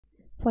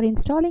For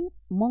installing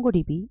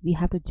MongoDB, we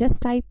have to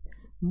just type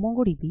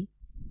MongoDB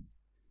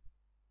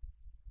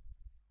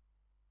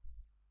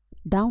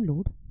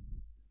download,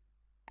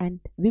 and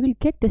we will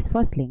get this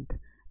first link,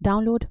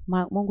 download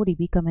my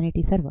MongoDB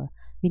community server.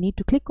 We need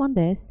to click on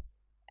this,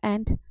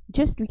 and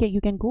just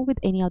you can go with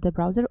any other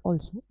browser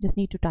also. Just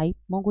need to type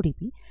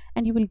MongoDB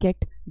and you will get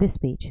this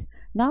page.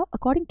 Now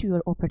according to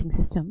your operating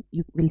system,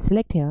 you will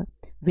select here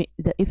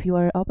if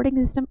your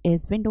operating system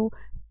is Windows,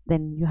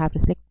 then you have to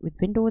select with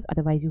Windows,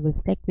 otherwise you will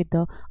select with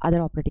the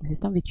other operating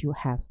system which you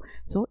have.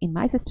 So in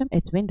my system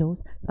it's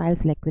Windows, so I'll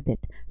select with it.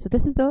 So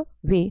this is the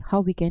way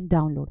how we can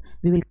download.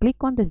 We will click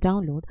on this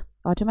download,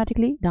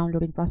 automatically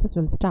downloading process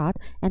will start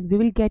and we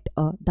will get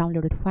a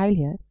downloaded file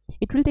here.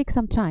 It will take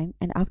some time,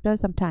 and after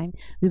some time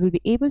we will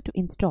be able to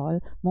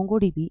install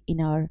MongoDB in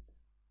our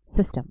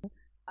system.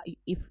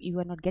 If you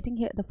are not getting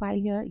the file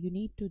here, you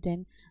need to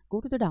then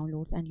go to the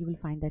downloads and you will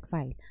find that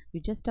file.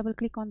 You just double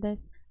click on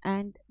this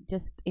and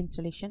just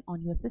installation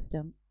on your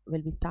system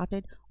will be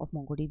started of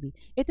MongoDB.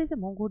 It is a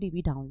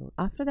MongoDB download.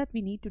 After that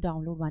we need to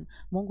download one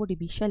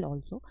MongoDB shell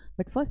also,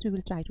 but first we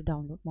will try to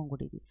download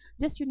MongoDB.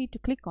 Just you need to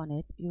click on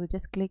it. You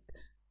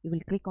will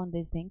click on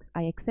these things,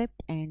 I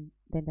accept, and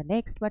then the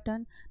next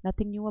button.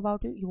 Nothing new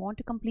about it. You want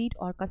to complete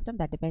or custom,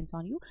 that depends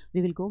on you.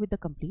 We will go with the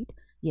complete.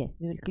 Yes,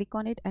 we will click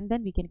on it, and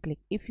then we can click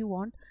if you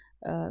want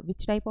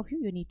which type of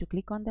you need to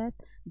click on that.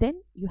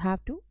 Then you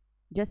have to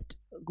just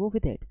go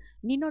with it.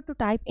 Need not to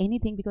type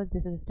anything because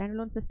this is a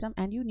standalone system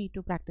and you need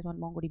to practice on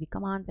MongoDB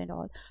commands and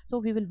all. So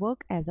we will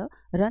work as a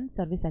run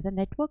service as a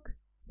network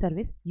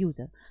service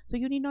user. So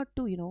you need not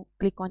to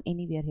click on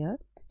anywhere here.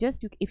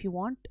 Just if you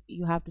want,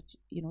 you have to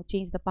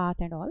change the path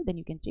and all, then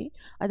you can change.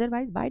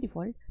 Otherwise by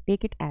default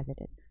take it as it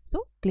is.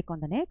 So click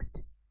on the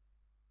next,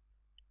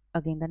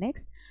 again the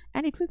next,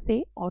 and it will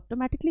say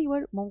automatically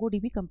your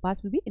MongoDB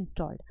Compass will be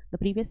installed. The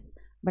previous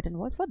button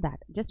was for that.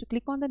 Just to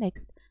click on the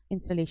next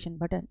installation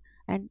button,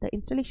 and the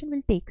installation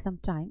will take some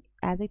time.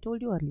 As I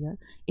told you earlier,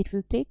 it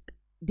will take,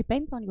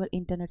 depends on your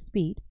internet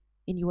speed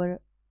in your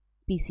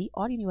PC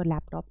or in your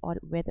laptop or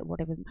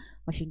whatever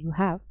machine you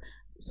have.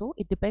 So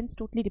it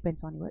totally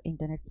depends on your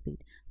internet speed.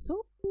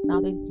 So now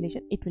the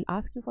installation, it will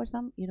ask you for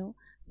some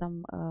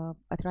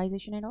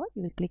authorization and all.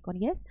 You will click on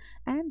yes,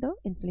 and the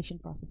installation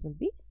process will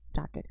be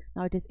started.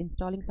 Now it is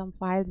installing some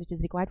files which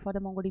is required for the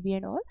MongoDB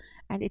and all,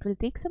 and it will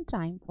take some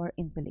time for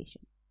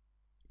installation.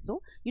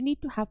 So you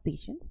need to have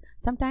patience.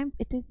 Sometimes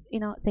it is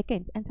in a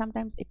seconds and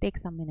sometimes it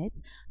takes some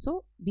minutes.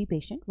 So be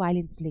patient while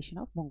installation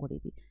of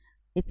MongoDB.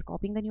 It's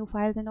copying the new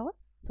files and all,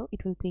 so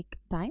it will take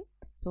time.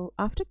 So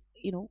after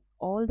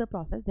all the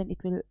process, then it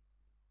will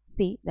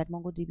say that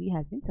MongoDB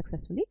has been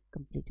successfully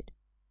completed.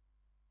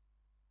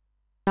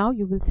 Now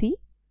you will see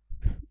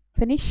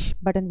finish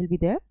button will be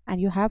there,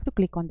 and you have to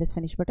click on this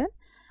finish button.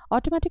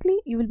 Automatically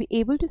you will be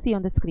able to see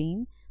on the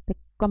screen the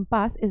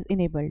Compass is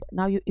enabled.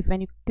 Now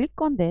when you click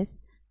on this,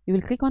 you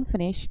will click on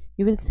finish,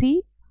 you will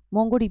see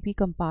MongoDB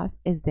Compass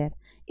is there.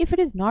 If it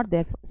is not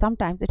there,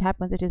 sometimes it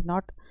happens it is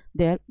not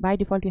there. By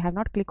default you have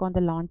not clicked on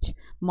the launch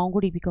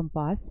MongoDB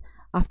Compass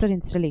after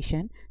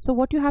installation. So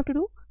what you have to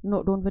do,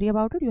 no, don't worry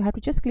about it. You have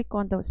to just click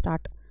on the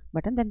start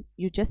button, then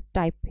you just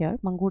type here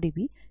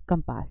MongoDB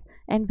Compass,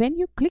 and when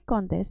you click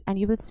on this, and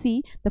you will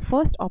see the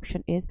first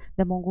option is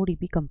the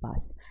MongoDB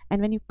Compass,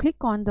 and when you click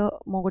on the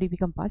MongoDB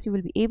Compass, you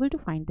will be able to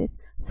find this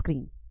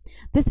screen.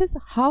 This is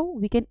how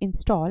we can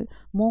install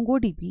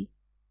MongoDB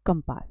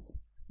Compass.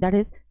 That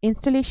is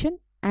installation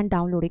and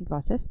downloading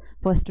process.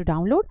 First to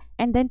download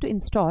and then to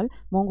install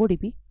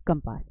MongoDB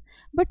Compass.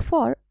 But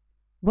for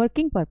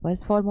working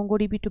purpose, for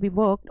MongoDB to be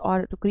worked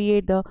or to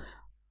create the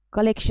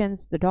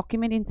collections, the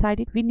document inside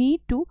it, we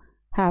need to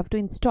have to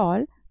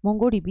install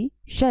MongoDB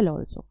shell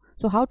also.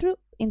 So how to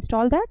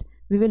install that?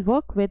 We will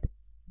work with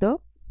the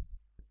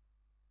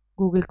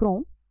Google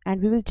Chrome,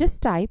 and we will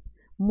just type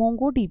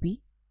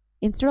MongoDB.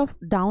 Instead of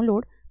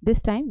download,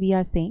 this time we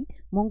are saying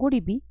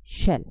MongoDB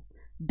shell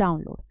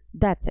download.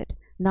 That's it.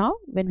 Now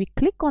when we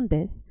click on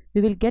this,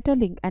 we will get a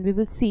link, and we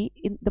will see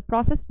in the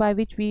process by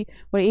which we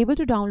were able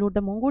to download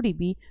the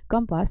MongoDB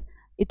Compass.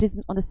 It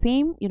is on the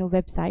same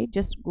website.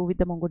 Just go with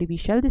the MongoDB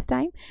shell this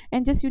time,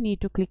 and just you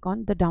need to click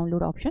on the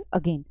download option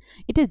again.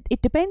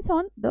 It depends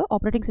on the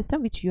operating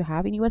system which you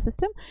have in your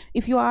system.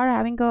 If you are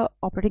having a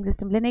operating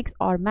system Linux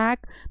or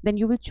Mac, then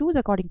you will choose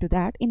according to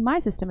that. In my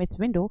system it's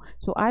Windows,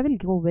 so I will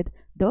go with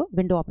the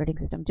Windows operating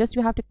system. Just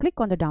you have to click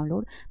on the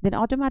download, then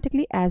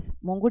automatically as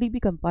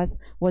MongoDB Compass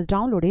was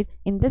downloaded,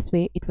 in this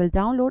way it will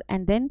download,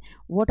 and then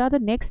what are the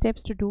next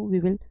steps to do, we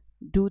will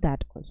do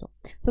that also.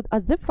 So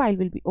a zip file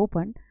will be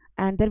opened,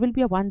 and there will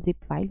be a one zip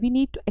file. We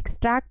need to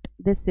extract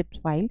this zip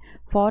file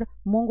for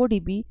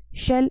MongoDB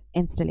shell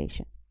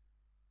installation.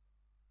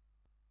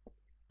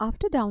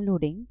 After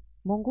downloading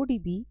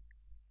MongoDB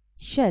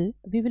shell,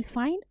 we will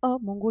find a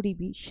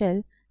MongoDB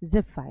shell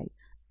zip file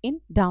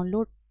in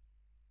download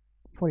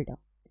folder.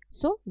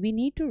 So we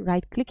need to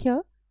right click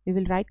here. We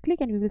will right click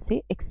and we will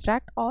say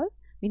extract all.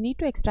 we need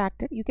to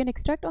extract it. You can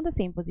extract on the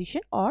same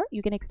position or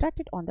you can extract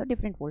it on the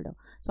different folder.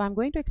 So I'm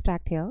going to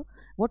extract here.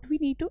 What we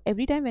need to,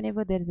 every time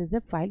whenever there is a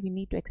zip file, we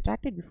need to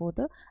extract it before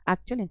the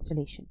actual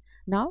installation.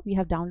 Now we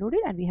have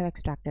downloaded and we have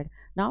extracted.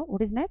 Now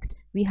what is next?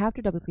 We have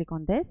to double click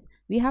on this,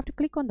 we have to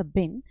click on the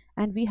bin,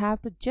 and we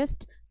have to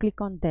just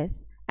click on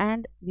this,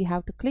 and we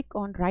have to click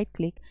on right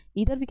click.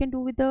 Either we can do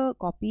with the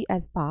copy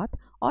as path,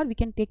 or we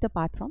can take the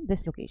path from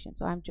this location.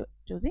 So I'm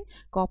choosing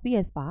copy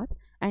as path.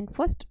 And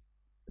first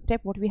step,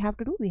 what we have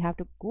to do, we have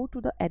to go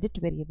to the edit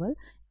variable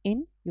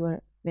in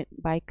your,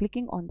 by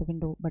clicking on the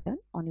window button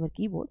on your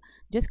keyboard,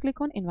 just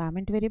click on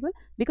environment variable,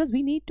 because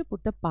we need to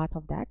put the path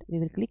of that. We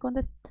will click on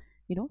this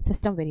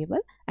system variable,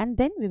 and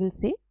then we will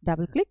say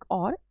double click,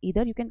 or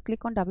either you can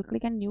click on double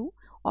click and new,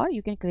 or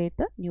you can create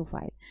the new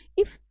file.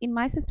 If in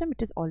my system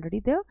it is already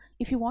there,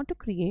 if you want to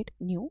create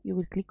new, you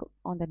will click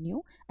on the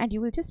new and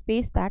you will just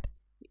paste that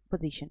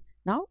position.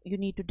 Now you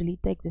need to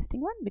delete the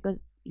existing one,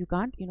 because you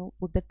can't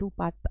put the two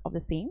parts of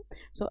the same.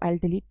 So I'll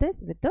delete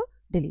this with the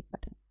delete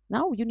button.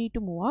 Now you need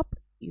to move up.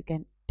 You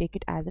can take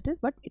it as it is,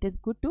 but it is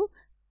good to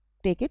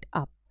take it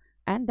up,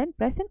 and then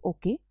press an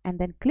OK, and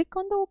then click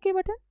on the OK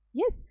button.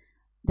 Yes,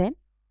 then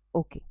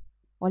OK.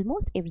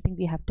 Almost everything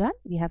we have done.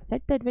 We have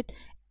set that with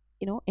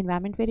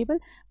environment variable.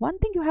 One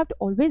thing you have to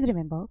always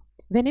remember,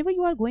 whenever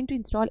you are going to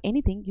install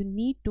anything, you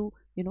need to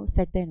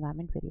set the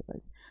environment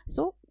variables.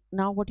 So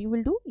now what you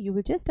will do, you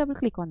will just double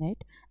click on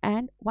it,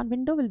 and one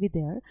window will be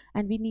there,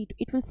 and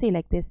it will say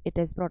like this, it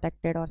is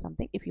protected or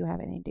something, if you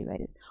have an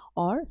antivirus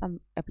or some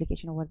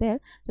application over there.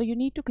 So you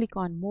need to click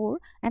on more,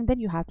 and then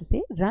you have to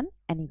say run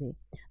anyway.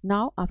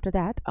 Now after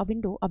that,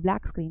 a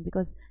black screen,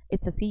 because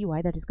it's a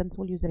CUI, that is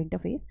console user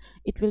interface,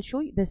 it will show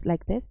you this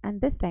like this.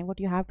 And this time what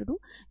you have to do,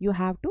 you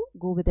have to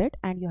go with it,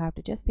 and you have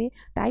to just say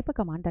type a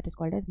command that is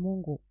called as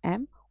Mongo,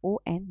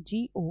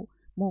 MONGO,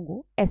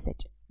 Mongo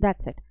sh.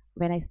 That's it.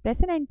 When I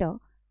press an enter,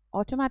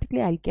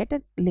 automatically I'll get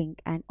a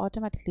link, and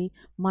automatically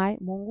my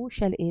Mongo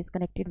shell is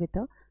connected with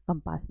the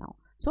compass now.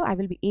 So I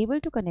will be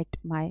able to connect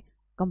my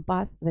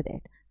compass with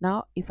it.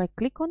 Now if I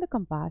click on the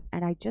compass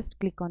and I just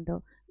click on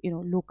the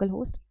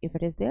localhost, if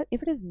it is there,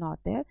 if it is not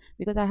there,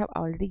 because I have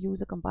already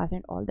used a compass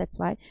and all, that's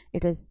why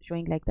it is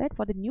showing like that.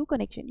 For the new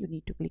connection, you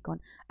need to click on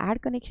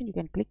add connection. You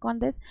can click on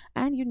this,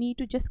 and you need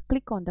to just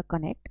click on the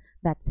connect.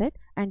 That's it,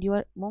 and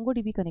your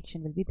MongoDB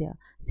connection will be there.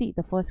 See,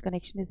 the first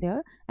connection is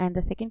here, and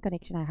the second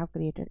connection I have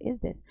created is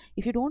this.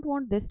 If you don't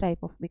want this type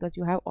of, because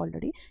you have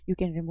already, you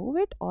can remove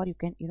it, or you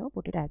can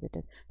put it as it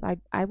is. So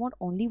I want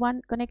only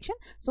one connection,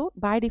 so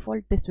by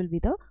default this will be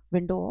the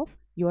window of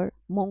your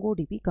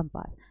MongoDB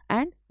compass.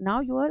 And now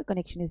your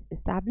connection is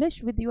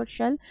established with your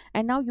shell,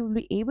 and now you will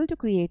be able to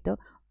create the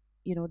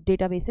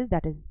databases,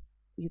 that is,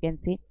 you can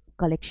say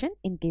collection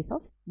in case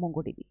of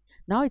MongoDB.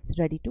 Now it's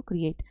ready to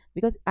create,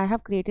 because I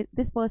have created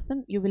this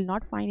person. You will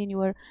not find in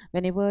your,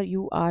 whenever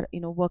you are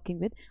working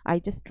with, I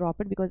just drop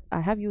it because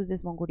I have used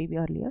this MongoDB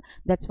earlier,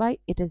 that's why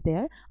it is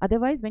there.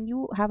 Otherwise, when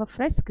you have a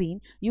fresh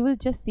screen, you will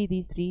just see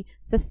these three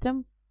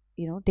system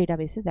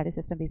databases, that is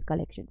system based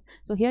collections.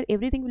 So here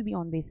everything will be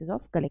on basis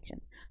of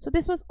collections. So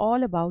this was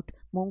all about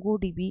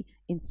MongoDB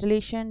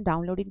installation,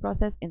 downloading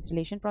process,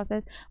 installation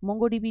process,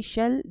 MongoDB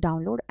shell,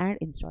 download and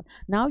install.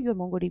 Now your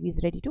MongoDB is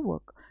ready to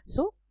work.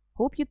 So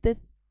hope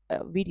this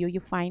video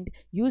you find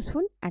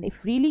useful, and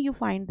if really you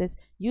find this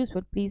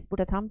useful, please put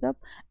a thumbs up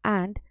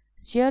and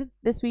share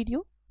this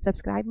video,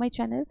 subscribe my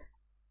channel.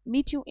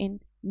 Meet you in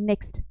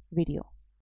next video.